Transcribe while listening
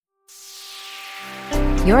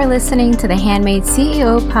You're listening to the Handmade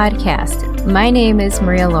CEO podcast. My name is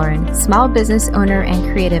Maria Lauren, small business owner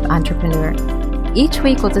and creative entrepreneur. Each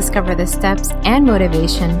week, we'll discover the steps and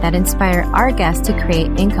motivation that inspire our guests to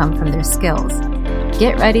create income from their skills.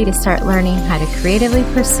 Get ready to start learning how to creatively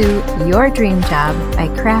pursue your dream job by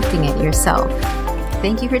crafting it yourself.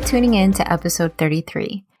 Thank you for tuning in to episode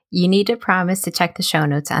 33. You need to promise to check the show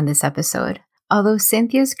notes on this episode. Although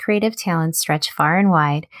Cynthia's creative talents stretch far and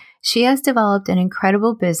wide, she has developed an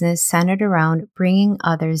incredible business centered around bringing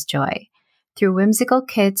others joy. Through whimsical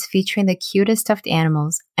kits featuring the cutest stuffed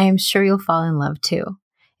animals, I am sure you'll fall in love too.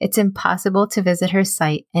 It's impossible to visit her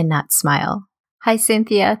site and not smile. Hi,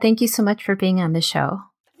 Cynthia. Thank you so much for being on the show.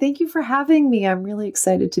 Thank you for having me. I'm really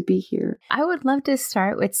excited to be here. I would love to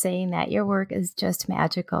start with saying that your work is just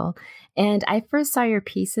magical. And I first saw your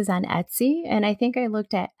pieces on Etsy, and I think I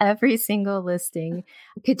looked at every single listing.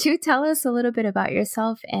 Could you tell us a little bit about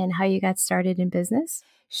yourself and how you got started in business?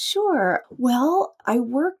 Sure. Well, I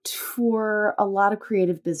worked for a lot of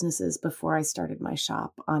creative businesses before I started my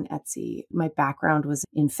shop on Etsy. My background was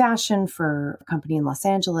in fashion for a company in Los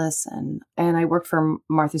Angeles, and I worked for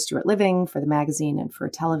Martha Stewart Living for the magazine and for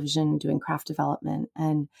television doing craft development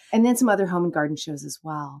and then some other home and garden shows as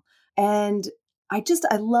well. And I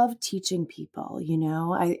love teaching people,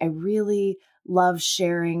 I really love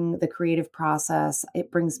sharing the creative process. It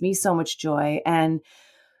brings me so much joy. And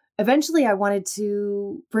eventually I wanted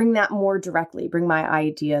to bring that more directly, bring my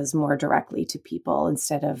ideas more directly to people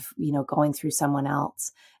instead of, going through someone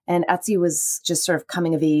else. And Etsy was just sort of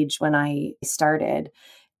coming of age when I started.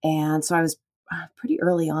 And so I was pretty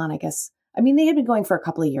early on, I guess. I mean, they had been going for a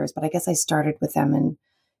couple of years, but I guess I started with them in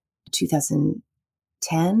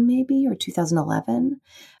 2010 maybe, or 2011.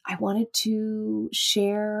 I wanted to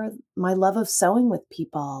share my love of sewing with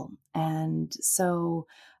people. And so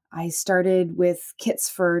I started with kits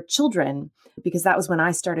for children because that was when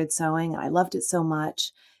I started sewing. I loved it so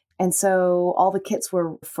much. And so all the kits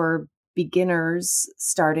were for beginners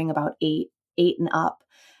starting about eight and up.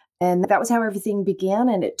 And that was how everything began,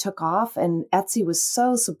 and it took off. And Etsy was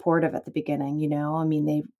so supportive at the beginning, I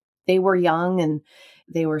mean, they were young and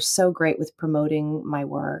they were so great with promoting my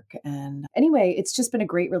work. And anyway, it's just been a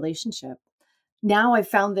great relationship. Now I've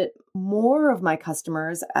found that more of my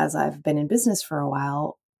customers, as I've been in business for a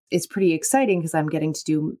while, it's pretty exciting because I'm getting to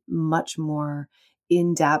do much more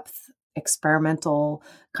in-depth experimental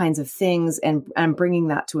kinds of things, and I'm bringing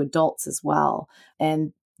that to adults as well.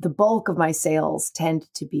 And the bulk of my sales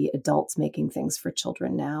tend to be adults making things for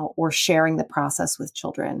children now or sharing the process with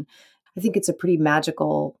children. I think it's a pretty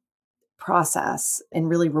magical process and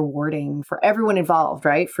really rewarding for everyone involved,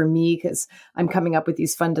 right? For me, because I'm coming up with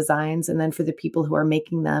these fun designs, and then for the people who are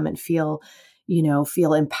making them and feel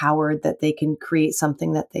empowered that they can create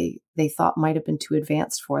something that they thought might have been too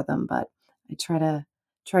advanced for them. But I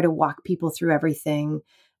try to walk people through everything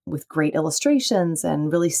with great illustrations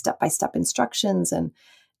and really step-by-step instructions. And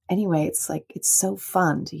anyway, it's so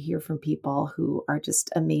fun to hear from people who are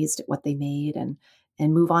just amazed at what they made and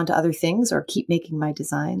move on to other things or keep making my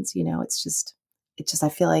designs. I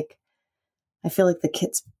feel like the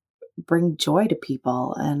kits bring joy to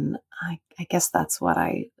people. And I guess that's what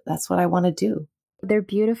I want to do. They're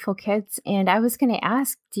beautiful kits. And I was going to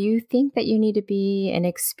ask, do you think that you need to be an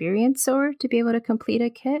experienced sewer to be able to complete a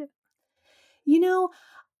kit?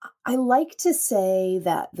 I like to say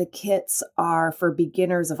that the kits are for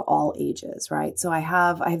beginners of all ages, right? So I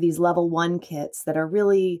have these level 1 kits that are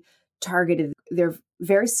really targeted. They're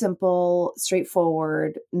very simple,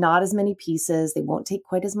 straightforward, not as many pieces. They won't take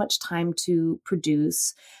quite as much time to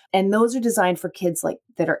produce. And those are designed for kids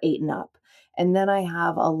that are 8 and up. And then I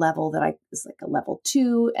have a level that is like a level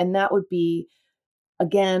 2, and that would be,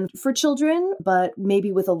 again, for children, but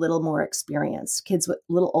maybe with a little more experience, kids with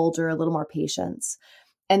a little older, a little more patience.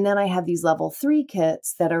 And then I have these level 3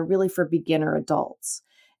 kits that are really for beginner adults.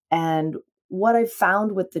 And what I've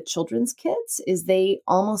found with the children's kits is they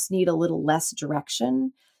almost need a little less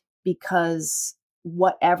direction because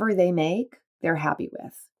whatever they make, they're happy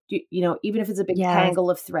with. Even if it's a big tangle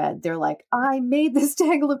of thread, they're like, I made this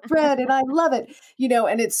tangle of thread and I love it,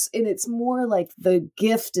 and it's more like the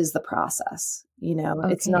gift is the process,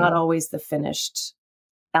 Okay. It's not always the finished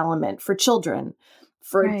element for children.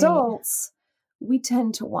 For adults, we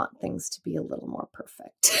tend to want things to be a little more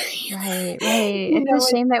perfect. Right. It's a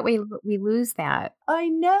shame that we lose that. I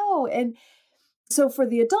know. And so for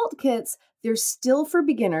the adult kits, they're still for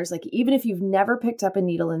beginners. Like, even if you've never picked up a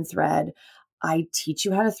needle and thread, I teach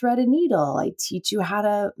you how to thread a needle. I teach you how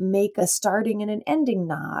to make a starting and an ending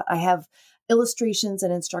knot. I have illustrations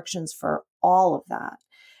and instructions for all of that.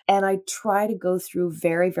 And I try to go through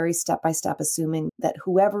very, very step by step, assuming that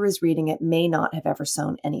whoever is reading it may not have ever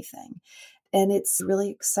sewn anything. And it's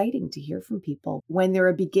really exciting to hear from people when they're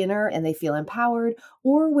a beginner and they feel empowered,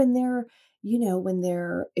 or when they're, when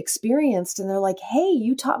they're experienced and they're like, hey,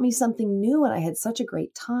 you taught me something new and I had such a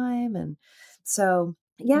great time. And so,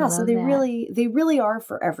 I yeah, so love that. they really are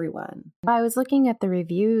for everyone. I was looking at the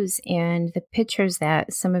reviews and the pictures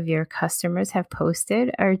that some of your customers have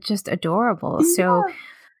posted are just adorable. So, Yeah.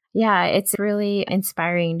 yeah, it's really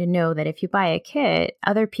inspiring to know that if you buy a kit,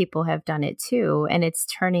 other people have done it too, and it's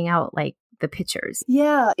turning out like the pictures.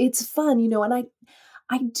 Yeah, it's fun, and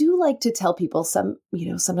I do like to tell people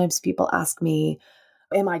sometimes people ask me,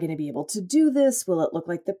 am I going to be able to do this? Will it look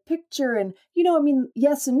like the picture? And,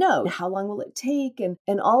 yes and no. How long will it take?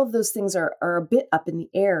 And all of those things are a bit up in the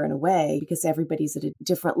air in a way because everybody's at a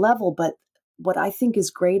different level. But what I think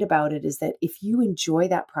is great about it is that if you enjoy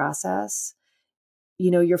that process,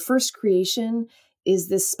 your first creation is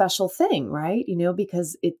this special thing, right?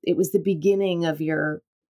 Because it was the beginning of your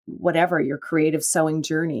creative sewing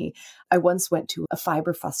journey. I once went to a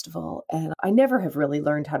fiber festival and I never have really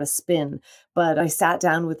learned how to spin, but I sat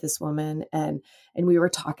down with this woman and we were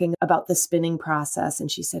talking about the spinning process. And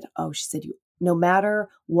she said, no matter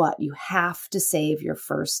what, you have to save your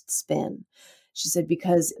first spin. She said,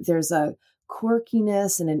 because there's a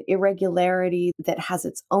quirkiness and an irregularity that has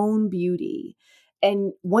its own beauty.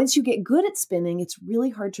 And once you get good at spinning, it's really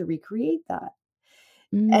hard to recreate that.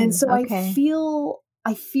 And so Okay.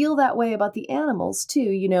 I feel that way about the animals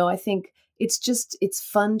too. I think it's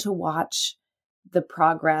fun to watch the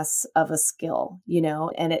progress of a skill,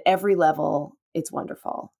 and at every level it's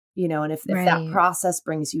wonderful, and if that Right. process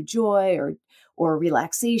brings you joy or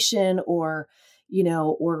relaxation or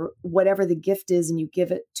whatever the gift is and you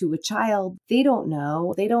give it to a child, they don't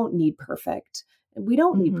know, they don't need perfect. We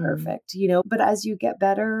don't need Hmm. perfect, but as you get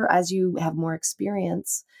better, as you have more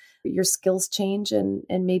experience, your skills change and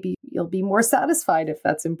maybe you'll be more satisfied if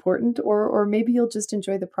that's important, or maybe you'll just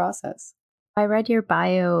enjoy the process. I read your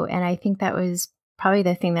bio, and I think that was probably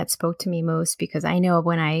the thing that spoke to me most because I know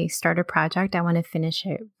when I start a project, I want to finish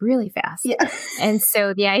it really fast. Yeah. And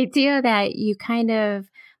so the idea that you kind of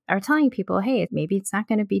are telling people, hey, maybe it's not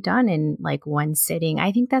going to be done in like one sitting.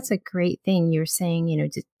 I think that's a great thing. You're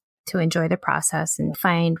saying, to enjoy the process and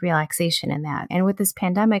find relaxation in that. And with this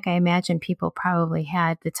pandemic, I imagine people probably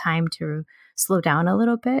had the time to slow down a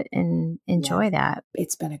little bit and Yes. enjoy that.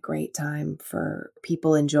 It's been a great time for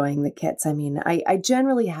people enjoying the kits. I mean, I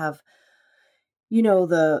generally have,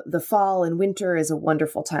 the fall and winter is a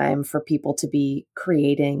wonderful time for people to be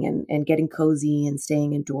creating and getting cozy and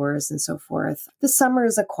staying indoors and so forth. The summer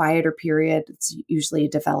is a quieter period. It's usually a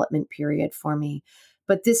development period for me.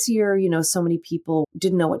 But this year, so many people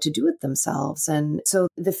didn't know what to do with themselves. And so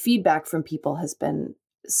the feedback from people has been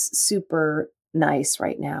super nice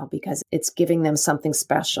right now because it's giving them something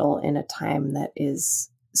special in a time that is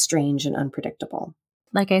strange and unpredictable.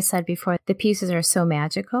 Like I said before, the pieces are so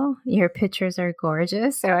magical. Your pictures are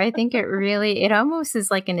gorgeous. So I think it almost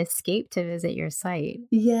is like an escape to visit your site.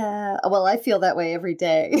 Yeah. Well, I feel that way every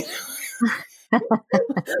day.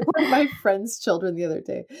 One of my friend's children the other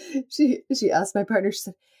day, she asked my partner, she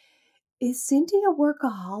said, "Is Cindy a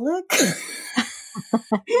workaholic?"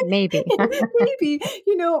 Maybe. Maybe,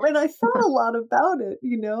 and I thought a lot about it,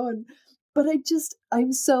 but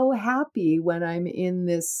I'm so happy when I'm in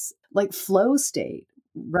this like flow state,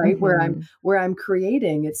 right? Hmm. Where I'm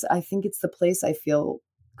creating. I think it's the place I feel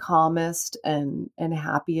calmest and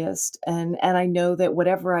happiest. And I know that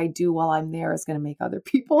whatever I do while I'm there is going to make other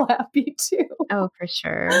people happy too. Oh, for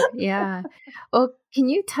sure. Yeah. Well, can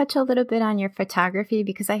you touch a little bit on your photography?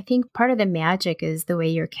 Because I think part of the magic is the way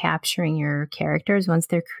you're capturing your characters once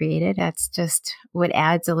they're created. That's just what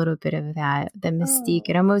adds a little bit of the mystique.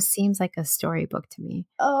 It Oh. almost seems like a storybook to me.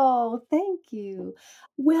 Oh, thank you.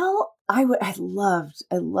 Well, I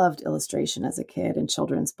loved illustration as a kid and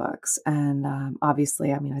children's books, and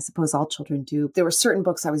obviously, I mean, I suppose all children do. There were certain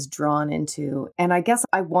books I was drawn into, and I guess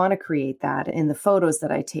I want to create that in the photos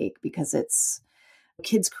that I take because it's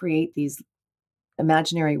kids create these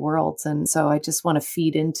imaginary worlds, and so I just want to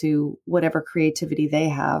feed into whatever creativity they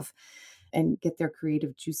have and get their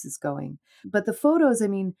creative juices going. But the photos, I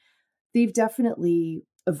mean, they've definitely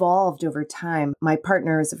evolved over time. My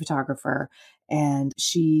partner is a photographer and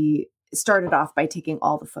she started off by taking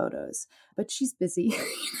all the photos, but she's busy,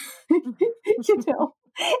 you know.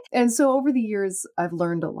 And so over the years, I've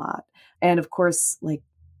learned a lot. And of course, like,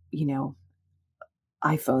 you know,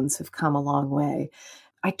 iPhones have come a long way.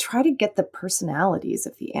 I try to get the personalities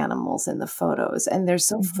of the animals in the photos, and they're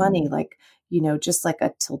so funny. Hmm. Like, just like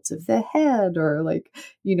a tilt of the head or like,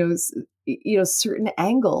 certain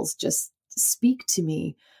angles just speak to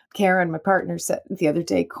me. Karen, my partner, said the other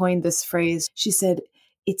day, coined this phrase. She said,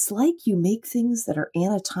 "It's like you make things that are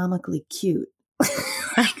anatomically cute."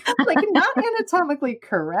 Like not anatomically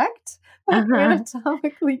correct, but Uh-huh.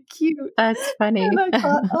 anatomically cute. That's funny. And I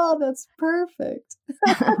thought, oh, that's perfect.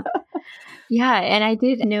 Yeah, and I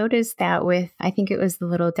did notice that with, I think it was the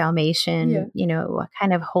little Yeah. Dalmatian,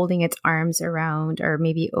 kind of holding its arms around or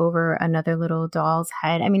maybe over another little doll's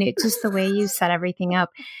head. I mean, it just the way you set everything up,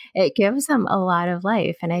 it gives them a lot of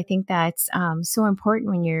life. And I think that's so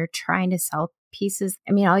important when you're trying to sell pieces.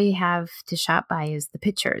 I mean, all you have to shop by is the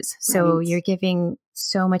pictures. So Right. you're giving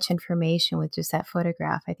so much information with just that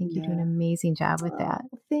photograph. I think you do an Yeah. amazing job with Oh, that.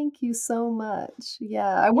 thank you so much. Yeah.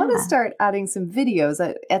 I want to Yeah, start adding some videos.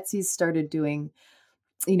 Etsy's started doing,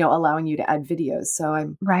 allowing you to add videos. So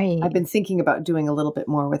I've right, been thinking about doing a little bit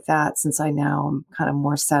more with that since I now am kind of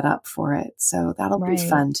more set up for it. So that'll be right.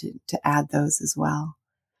 fun to add those as well.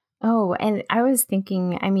 Oh, and I was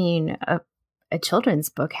thinking, I mean, a children's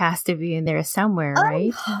book has to be in there somewhere, I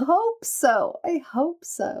right? hope so. I hope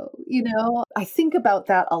so. I think about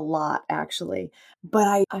that a lot actually,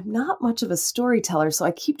 but I'm not much of a storyteller. So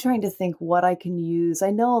I keep trying to think what I can use.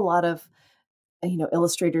 I know a lot of,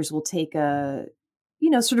 illustrators will take sort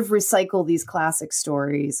of recycle these classic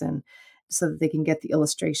stories and so that they can get the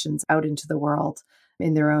illustrations out into the world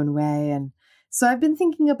in their own way. And so I've been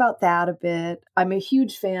thinking about that a bit. I'm a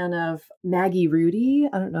huge fan of Maggie Rudy.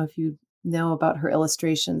 I don't know if you know about her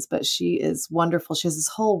illustrations, but she is wonderful. She has this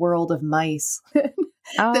whole world of mice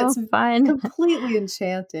Oh, that's fun. completely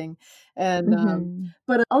enchanting. And Mhm.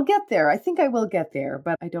 but I'll get there. I think I will get there,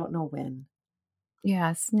 but I don't know when.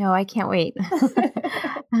 Yes. No, I can't wait.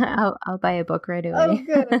 I'll buy a book right Oh, away.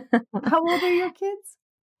 good. How old are your kids?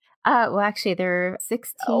 Well, actually, they're Oh,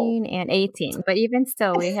 16 and 18, but even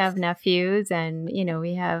still, we have nephews and,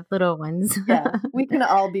 we have little ones. yeah. We can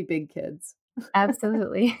all be big kids.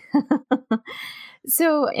 Absolutely.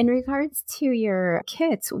 So, in regards to your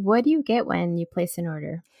kits, what do you get when you place an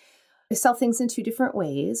order? I sell things in two different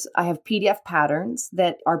ways. I have PDF patterns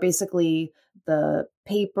that are basically the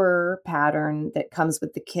paper pattern that comes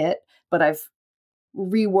with the kit, but I've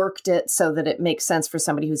reworked it so that it makes sense for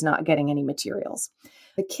somebody who's not getting any materials.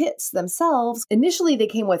 The kits themselves, initially they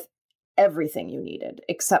came with everything you needed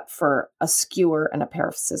except for a skewer and a pair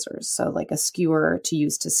of scissors. So like a skewer to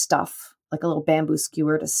use to stuff, like a little bamboo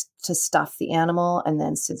skewer to stuff the animal and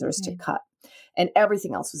then scissors to Okay. cut. And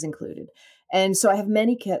everything else was included. And so I have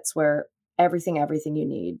many kits where everything you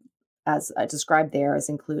need as I described there is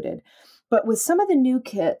included. But with some of the new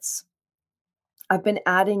kits, I've been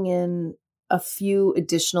adding in a few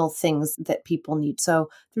additional things that people need. So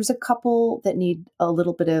there's a couple that need a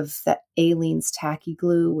little bit of that Aleene's tacky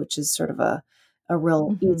glue, which is sort of a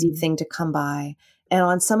real easy Mhm. thing to come by. And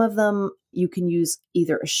on some of them, you can use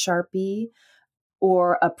either a Sharpie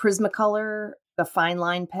or a Prismacolor, a fine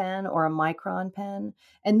line pen, or a Micron pen.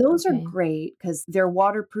 And those are Okay. great because they're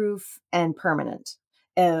waterproof and permanent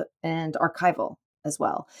and archival as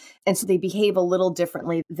well. And so they behave a little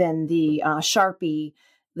differently than the Sharpie.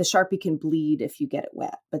 The Sharpie can bleed if you get it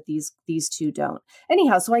wet, but these two don't.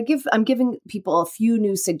 Anyhow, so I'm giving people a few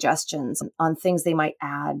new suggestions on things they might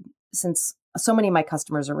add since so many of my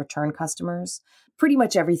customers are return customers. Pretty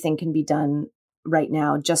much everything can be done right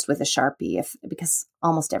now just with a Sharpie because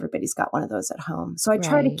almost everybody's got one of those at home. So I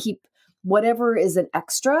try to Right. keep whatever is an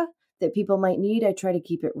extra that people might need, I try to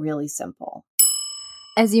keep it really simple.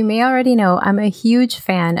 As you may already know, I'm a huge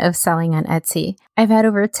fan of selling on Etsy. I've had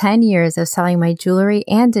over 10 years of selling my jewelry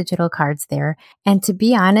and digital cards there, and to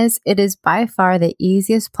be honest, it is by far the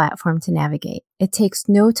easiest platform to navigate. It takes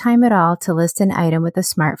no time at all to list an item with a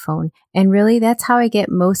smartphone, and really that's how I get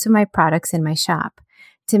most of my products in my shop.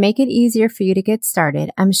 To make it easier for you to get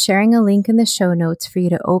started, I'm sharing a link in the show notes for you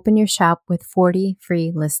to open your shop with 40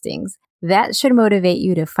 free listings. That should motivate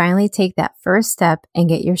you to finally take that first step and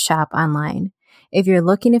get your shop online. If you're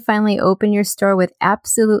looking to finally open your store with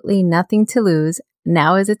absolutely nothing to lose,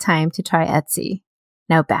 now is the time to try Etsy.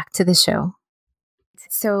 Now back to the show.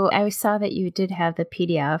 So I saw that you did have the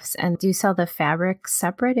PDFs, and do you sell the fabric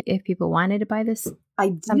separate if people wanted to buy this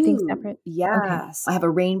I something do. separate? Okay. Yes. I have a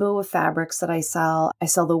rainbow of fabrics that I sell. I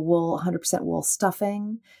sell the wool, 100% wool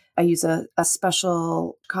stuffing. I use a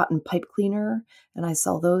special cotton pipe cleaner and I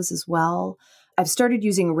sell those as well. I've started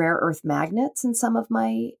using rare earth magnets in some of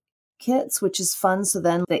my kits, which is fun. So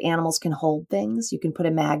then the animals can hold things. You can put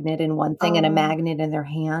a magnet in one thing and a Oh, magnet in their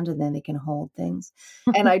hand, and then they can hold things.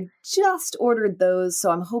 And I just ordered those. So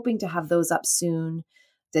I'm hoping to have those up soon.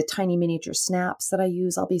 The tiny miniature snaps that I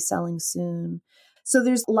use, I'll be selling soon. So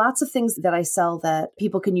there's lots of things that I sell that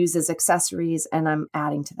people can use as accessories, and I'm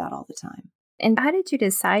adding to that all the time. And how did you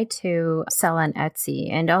decide to sell on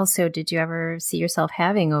Etsy? And also, did you ever see yourself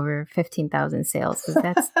having over 15,000 sales?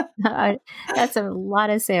 Because that's a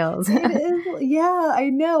lot of sales. It is. Yeah, I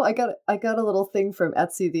know. I got a little thing from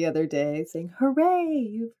Etsy the other day saying,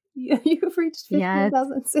 "Hooray! You've reached Yes,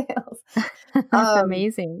 15,000 sales." that's Um,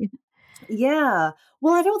 amazing. yeah.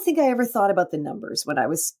 Well, I don't think I ever thought about the numbers when I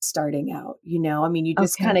was starting out. I mean, you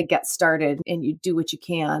just kind Okay. of get started and you do what you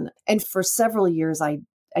can. And for several years, I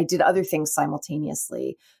did other things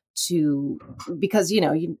simultaneously to because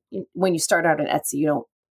when you start out on Etsy, you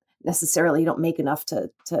don't make enough to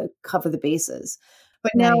cover the bases.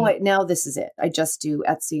 But Right. now this is it. I just do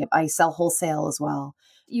Etsy. I sell wholesale as well.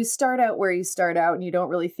 You start out where you start out and you don't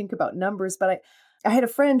really think about numbers, but I had a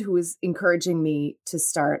friend who was encouraging me to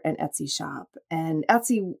start an Etsy shop. And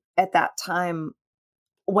Etsy at that time,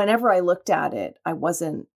 whenever I looked at it, I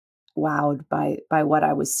wasn't wowed by what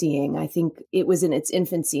I was seeing. I think it was in its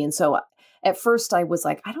infancy. And so at first I was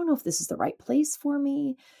like, I don't know if this is the right place for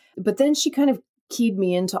me. But then she kind of keyed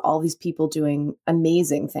me into all these people doing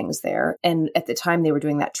amazing things there. And at the time they were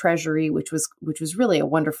doing that treasury, which was really a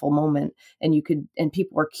wonderful moment. And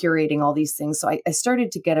people were curating all these things. So I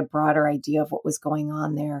started to get a broader idea of what was going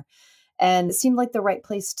on there. And it seemed like the right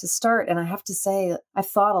place to start. And I have to say, I've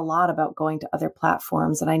thought a lot about going to other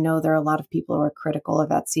platforms. And I know there are a lot of people who are critical of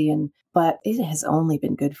Etsy, but it has only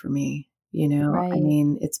been good for me. I Right.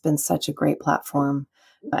 mean, it's been such a great platform.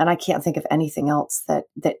 And I can't think of anything else that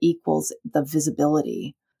equals the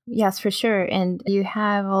visibility. Yes, for sure. And you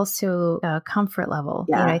have also a comfort level.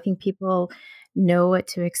 Yeah. I think people know what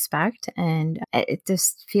to expect. And it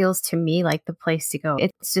just feels to me like the place to go.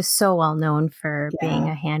 It's just so well known for being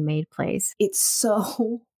Yeah. a handmade place. It's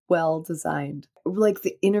so well designed. Like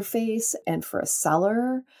the interface, and for a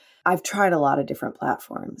seller, I've tried a lot of different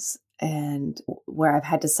platforms and where I've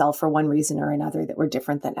had to sell for one reason or another that were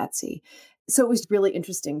different than Etsy. So it was really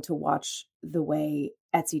interesting to watch the way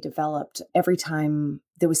Etsy developed. Every time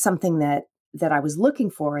there was something that I was looking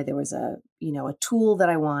for, there was a tool that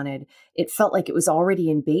I wanted. It felt like it was already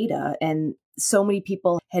in beta, and so many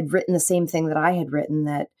people had written the same thing that I had written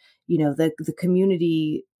that the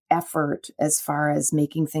community effort as far as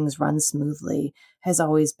making things run smoothly has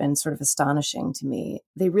always been sort of astonishing to me.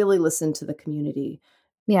 They really listen to the community.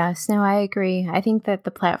 Yes, no, I agree. I think that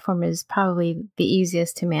the platform is probably the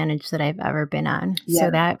easiest to manage that I've ever been on. Yeah.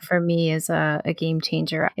 So that for me is a game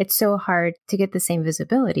changer. It's so hard to get the same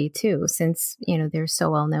visibility too, since, they're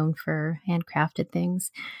so well known for handcrafted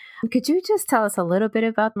things. Could you just tell us a little bit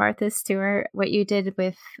about Martha Stewart, what you did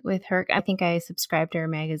with her? I think I subscribed to her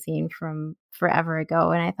magazine from forever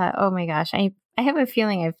ago, and I thought, oh my gosh, I have a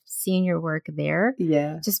feeling I've seen your work there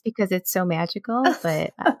Yeah. just because it's so magical.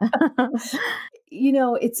 But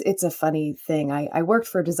It's a funny thing. I worked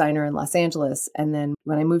for a designer in Los Angeles, and then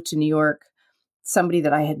when I moved to New York, somebody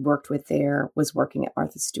that I had worked with there was working at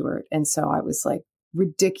Martha Stewart. And so I was like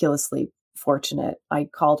ridiculously fortunate. I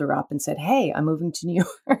called her up and said, "Hey, I'm moving to New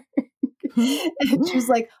York." And she was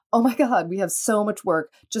like, "Oh my God, we have so much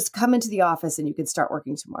work. Just come into the office and you can start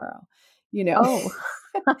working tomorrow." You know? oh,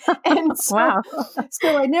 And so, wow.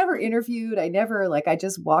 so I never interviewed. I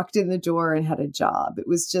just walked in the door and had a job. It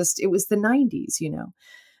was the 90s.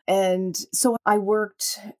 And so I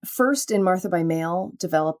worked first in Martha by Mail,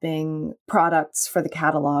 developing products for the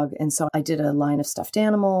catalog. And so I did a line of stuffed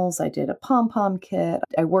animals. I did a pom-pom kit.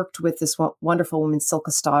 I worked with this wonderful woman, Silke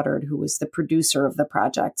Stoddard, who was the producer of the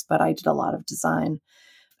projects, but I did a lot of design.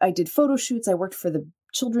 I did photo shoots. I worked for the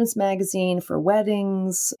children's magazine for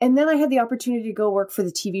weddings. And then I had the opportunity to go work for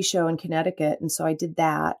the TV show in Connecticut. And so I did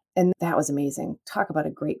that. And that was amazing. Talk about a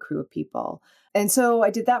great crew of people. And so I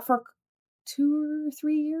did that for 2 or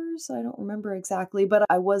 3 years. I don't remember exactly, but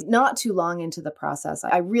I was not too long into the process.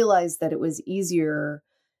 I realized that it was easier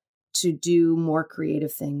to do more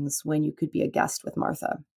creative things when you could be a guest with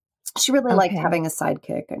Martha. She really liked Okay. having a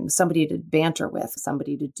sidekick and somebody to banter with,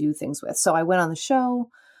 somebody to do things with. So I went on the show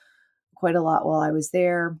quite a lot while I was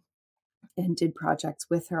there and did projects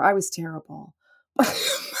with her. I was terrible.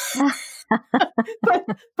 but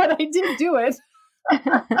but I did do it.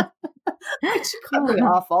 She cut me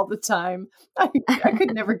off all the time. I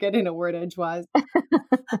could never get in a word edgewise. I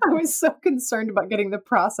was so concerned about getting the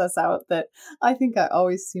process out that I think I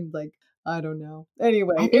always seemed like, I don't know. I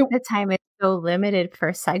Anyway, think the time is so limited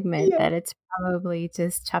per segment yeah, that it's probably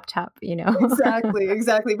just chop chop.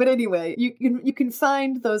 exactly. But anyway, you can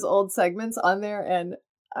find those old segments on there, and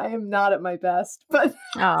I am not at my best, but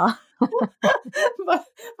Oh.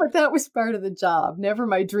 but that was part of the job. Never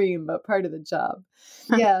my dream, but part of the job.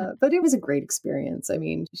 Yeah, but it was a great experience. I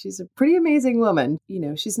mean, she's a pretty amazing woman.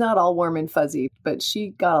 She's not all warm and fuzzy, but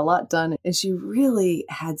she got a lot done. And she really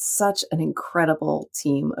had such an incredible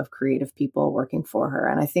team of creative people working for her.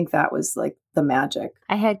 And I think that was like the magic.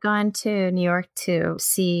 I had gone to New York to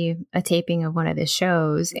see a taping of one of the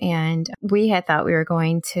shows, and we had thought we were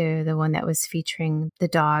going to the one that was featuring the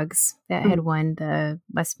dogs that had won the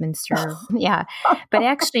Westminster. Yeah. But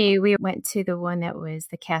actually, we went to the one that was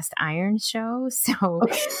the cast iron show. So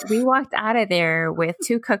we walked out of there with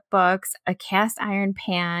 2 cookbooks, a cast iron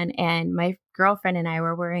pan, and my girlfriend and I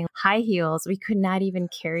were wearing high heels. We could not even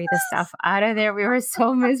carry the stuff out of there. We were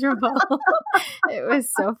so miserable. It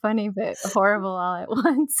was so funny, but horrible all at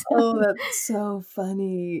once. Oh, that's so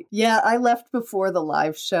funny. Yeah, I left before the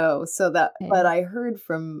live show. But I heard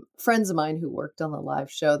from friends of mine who worked on the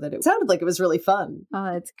live show that it sounded like it was really fun.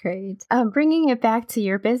 Oh, that's great. Bringing it back to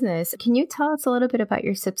your business, can you tell us a little bit about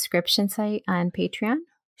your subscription site on Patreon?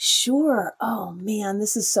 Sure. Oh man,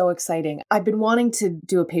 this is so exciting. I've been wanting to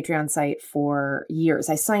do a Patreon site for years.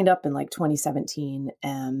 I signed up in like 2017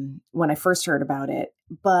 when I first heard about it,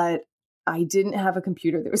 but I didn't have a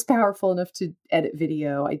computer that was powerful enough to edit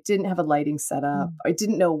video. I didn't have a lighting setup. I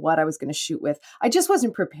didn't know what I was going to shoot with. I just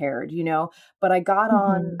wasn't prepared, but I got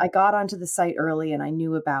onto the site early and I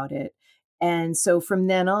knew about it. And so from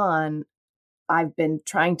then on, I've been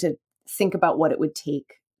trying to think about what it would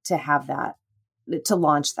take to have that, to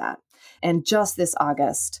launch that. And just this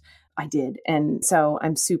August, I did. And so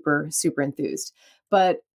I'm super, super enthused.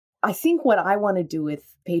 But I think what I want to do with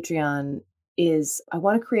Patreon is I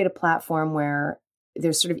want to create a platform where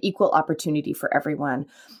there's sort of equal opportunity for everyone.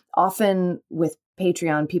 Often with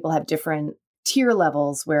Patreon, people have different tier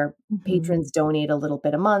levels where patrons donate a little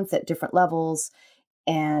bit a month at different levels,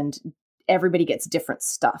 and everybody gets different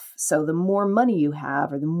stuff. So the more money you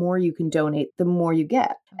have or the more you can donate, the more you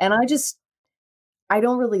get. And I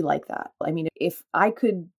don't really like that. I mean, if I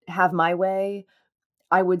could have my way,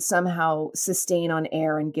 I would somehow sustain on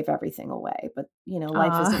air and give everything away. But,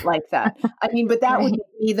 life isn't like that. I mean, but that would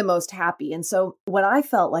make me the most happy. And so what I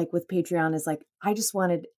felt like with Patreon is like, I just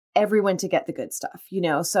wanted everyone to get the good stuff,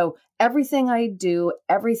 So everything I do,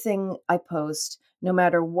 everything I post, no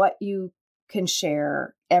matter what you can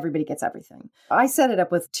share, everybody gets everything. I set it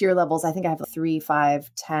up with tier levels. I think I have 3,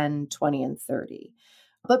 5, 10, 20, and 30.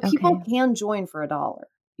 But people can join for $1.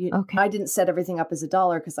 I didn't set everything up as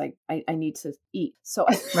 $1 because I need to eat. So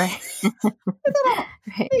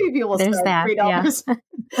maybe people will start $3.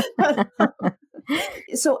 Yeah.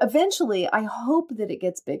 So eventually, I hope that it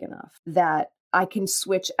gets big enough that I can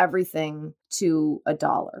switch everything to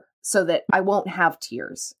 $1 so that I won't have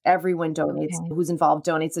tiers. Everyone donates, who's involved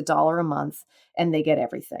donates $1 a month and they get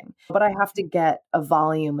everything. But I have to get a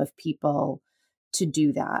volume of people to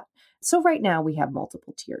do that. So right now we have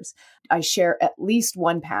multiple tiers. I share at least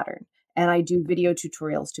one pattern and I do video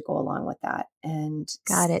tutorials to go along with that. And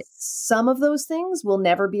got it. Some of those things will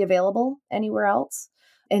never be available anywhere else.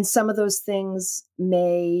 And some of those things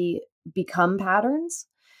may become patterns.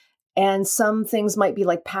 And some things might be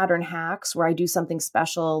like pattern hacks where I do something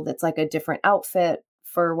special that's like a different outfit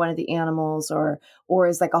for one of the animals or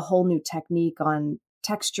is like a whole new technique on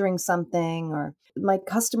texturing something, or my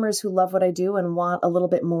customers who love what I do and want a little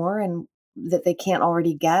bit more and that they can't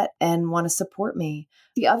already get and want to support me.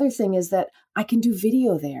 The other thing is that I can do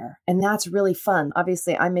video there, and that's really fun.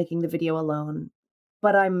 Obviously, I'm making the video alone,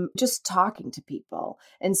 but I'm just talking to people.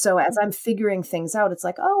 And so as I'm figuring things out, it's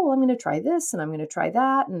like, oh, well, I'm going to try this and I'm going to try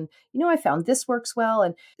that. And, I found this works well.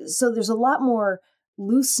 And so there's a lot more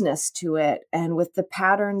looseness to it. And with the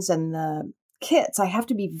patterns and the kits, I have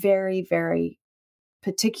to be very, very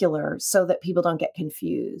particular so that people don't get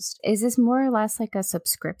confused. Is this more or less like a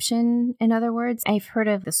subscription? In other words, I've heard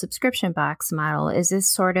of the subscription box model. Is this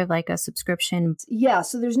sort of like a subscription? Yeah.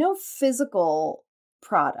 So there's no physical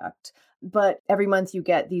product, but every month you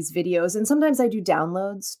get these videos, and sometimes I do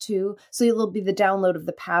downloads too. So it'll be the download of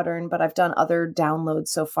the pattern, but I've done other downloads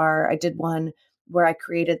so far. I did one where I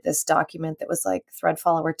created this document that was like thread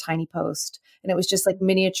follower tiny post. And it was just like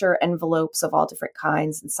miniature envelopes of all different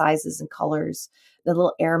kinds and sizes and colors, the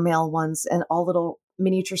little airmail ones, and all little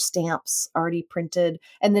miniature stamps already printed,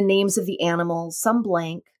 and the names of the animals, some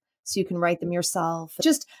blank, so you can write them yourself.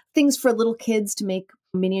 Just things for little kids to make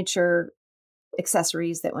miniature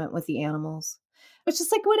accessories that went with the animals. It's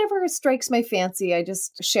just like whatever strikes my fancy, I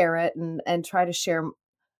just share it and try to share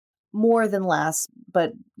more than less,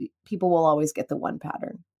 but people will always get the one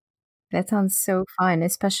pattern. That sounds so fun,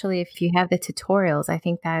 especially if you have the tutorials. I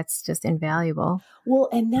think that's just invaluable. Well,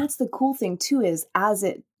 and that's the cool thing too, is as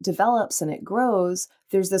it develops and it grows,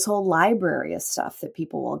 there's this whole library of stuff that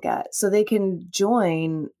people will get. So they can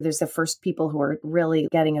join. There's the first people who are really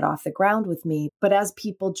getting it off the ground with me. But as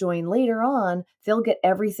people join later on, they'll get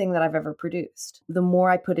everything that I've ever produced. The more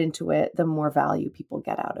I put into it, the more value people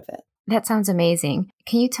get out of it. That sounds amazing.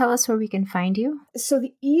 Can you tell us where we can find you? So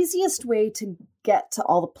the easiest way to get to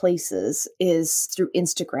all the places is through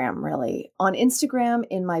Instagram, really. On Instagram,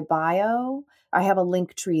 in my bio, I have a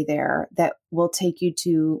link tree there that will take you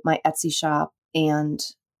to my Etsy shop and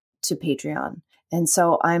to Patreon. And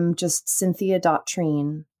so I'm just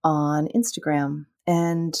Cynthia.Treen on Instagram,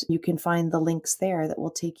 and you can find the links there that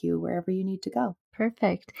will take you wherever you need to go.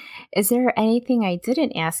 Perfect. Is there anything I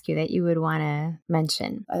didn't ask you that you would want to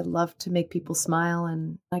mention? I love to make people smile,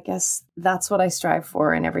 and I guess that's what I strive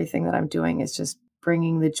for in everything that I'm doing, is just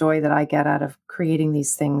bringing the joy that I get out of creating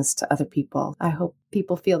these things to other people. I hope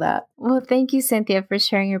people feel that. Well, thank you, Cynthia, for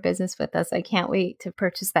sharing your business with us. I can't wait to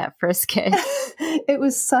purchase that first kit. It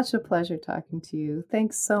was such a pleasure talking to you.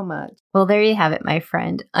 Thanks so much. Well, there you have it, my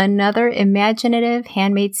friend. Another imaginative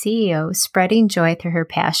handmade CEO spreading joy through her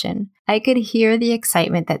passion. I could hear the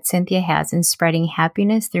excitement that Cynthia has in spreading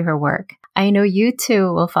happiness through her work. I know you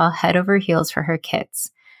too will fall head over heels for her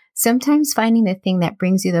kits. Sometimes finding the thing that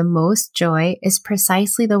brings you the most joy is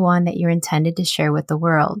precisely the one that you're intended to share with the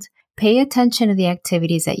world. Pay attention to the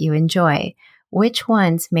activities that you enjoy. Which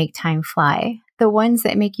ones make time fly? The ones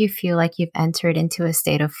that make you feel like you've entered into a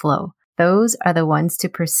state of flow. Those are the ones to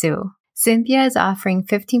pursue. Cynthia is offering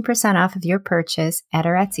 15% off of your purchase at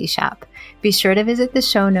our Etsy shop. Be sure to visit the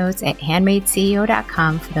show notes at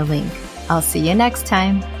handmadeceo.com for the link. I'll see you next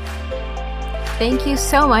time. Thank you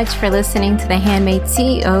so much for listening to the Handmade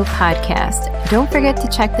CEO podcast. Don't forget to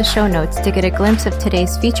check the show notes to get a glimpse of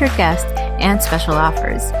today's featured guest and special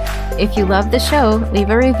offers. If you love the show, leave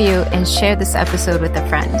a review and share this episode with a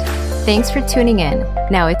friend. Thanks for tuning in.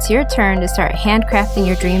 Now it's your turn to start handcrafting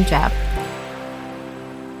your dream job.